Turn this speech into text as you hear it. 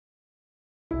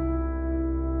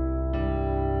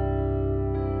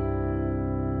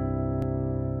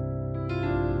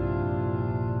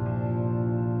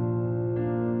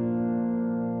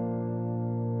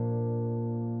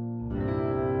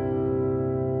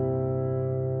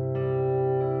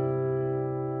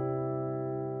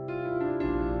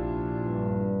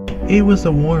It was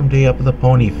a warm day up the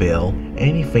Ponyville.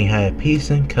 Anything had peace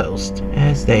and coast.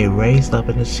 As they raised up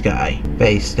in the sky,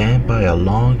 they stand by a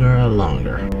longer and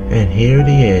longer. And here it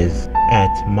is,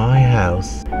 at my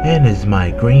house, and is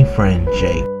my green friend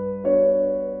Jake.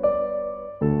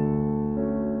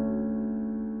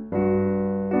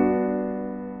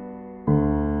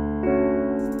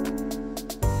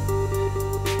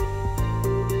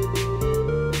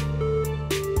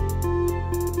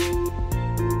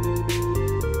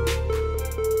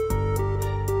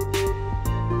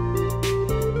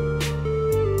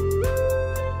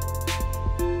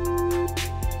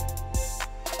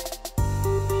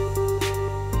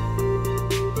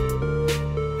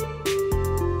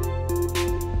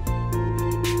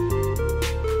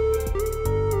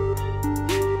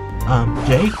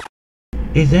 Jake?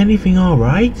 Is anything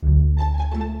alright?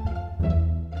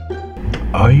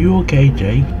 Are you okay,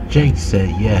 Jake? Jake said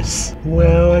yes.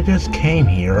 Well, I just came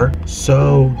here.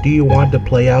 So, do you want to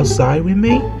play outside with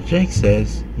me? Jake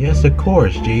says, yes, of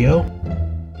course, Geo.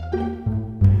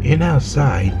 And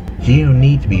outside, Geo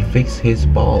needed to fix his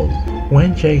ball.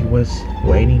 When Jake was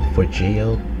waiting for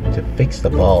Geo to fix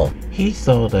the ball, he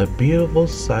saw the beautiful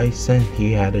sights and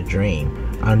he had a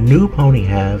dream. A new pony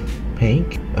have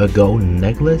pink, a golden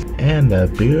necklace, and a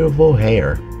beautiful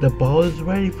hair. The ball is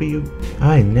ready for you.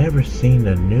 I never seen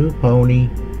a new pony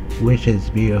which is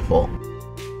beautiful.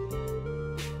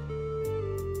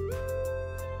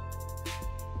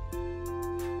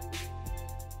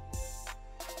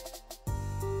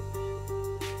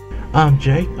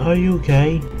 Jake, are you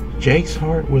okay? Jake's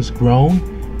heart was grown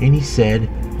and he said,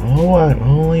 oh, I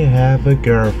only have a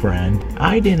girlfriend.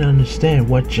 I didn't understand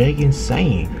what Jake is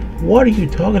saying. What are you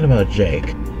talking about,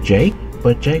 Jake? Jake?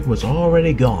 But Jake was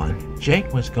already gone.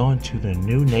 Jake was going to the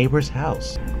new neighbor's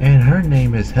house, and her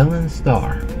name is Helen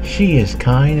Starr. She is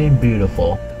kind and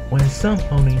beautiful. When some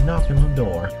pony knocked on the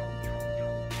door,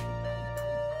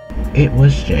 it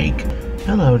was Jake.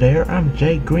 Hello there, I'm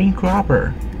Jake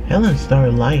Greencropper. Helen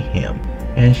Starr liked him,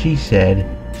 and she said,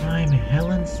 I'm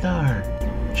Helen Starr.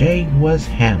 Jake was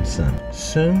handsome.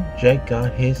 Soon, Jake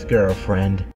got his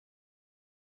girlfriend.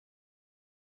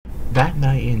 That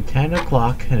night in 10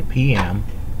 o'clock p.m.,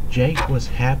 Jake was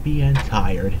happy and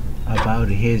tired about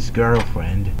his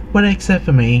girlfriend. But except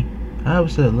for me, I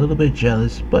was a little bit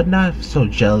jealous, but not so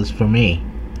jealous for me.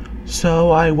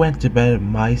 So I went to bed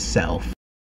myself.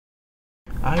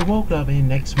 I woke up in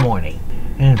next morning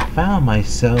and found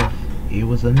myself, it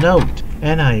was a note.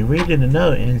 And I read the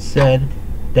note and said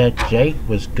that Jake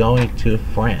was going to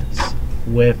France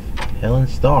with Helen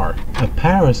Starr.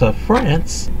 Paris of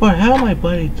France? But how my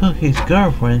buddy took his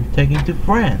girlfriend taken to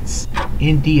France?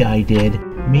 Indeed I did.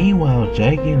 Meanwhile,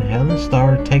 Jake and Helen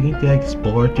Starr taking to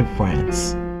explore to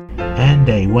France. And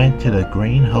they went to the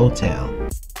Green Hotel.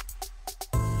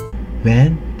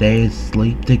 Then they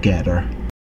sleep together.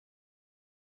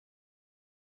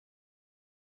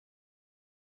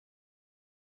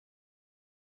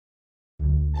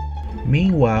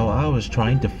 Meanwhile, I was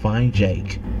trying to find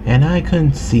Jake, and I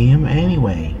couldn't see him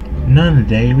anyway. None of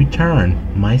they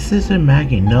returned. My sister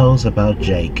Maggie knows about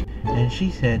Jake, and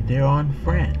she said they're on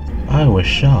France. I was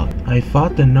shocked. I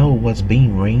thought the note was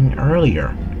being ring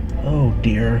earlier. Oh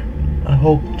dear, I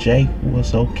hope Jake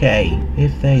was okay.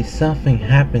 If there's something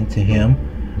happened to him,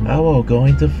 I will go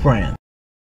into France.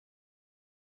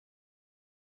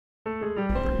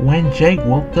 When Jake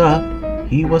woke up,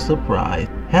 he was surprised.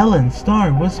 Helen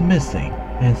Starr was missing,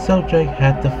 and so Jake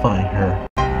had to find her.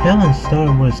 Helen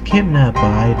Starr was kidnapped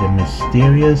by the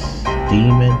mysterious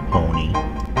demon pony.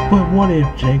 But what if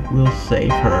Jake will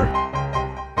save her?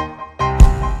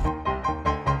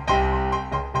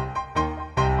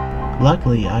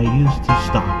 Luckily, I used to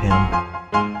stop him.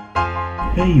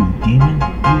 Hey you demon,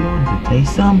 you want to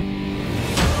taste some?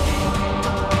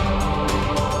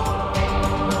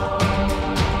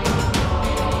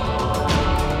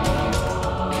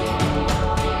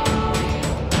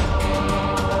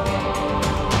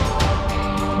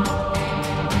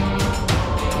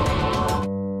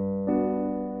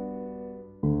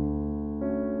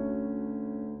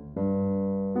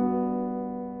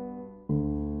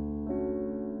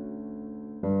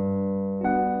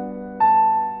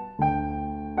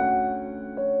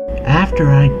 After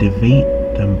I defeat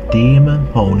the demon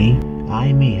pony,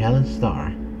 I meet Helen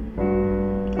Starr.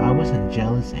 I wasn't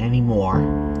jealous anymore.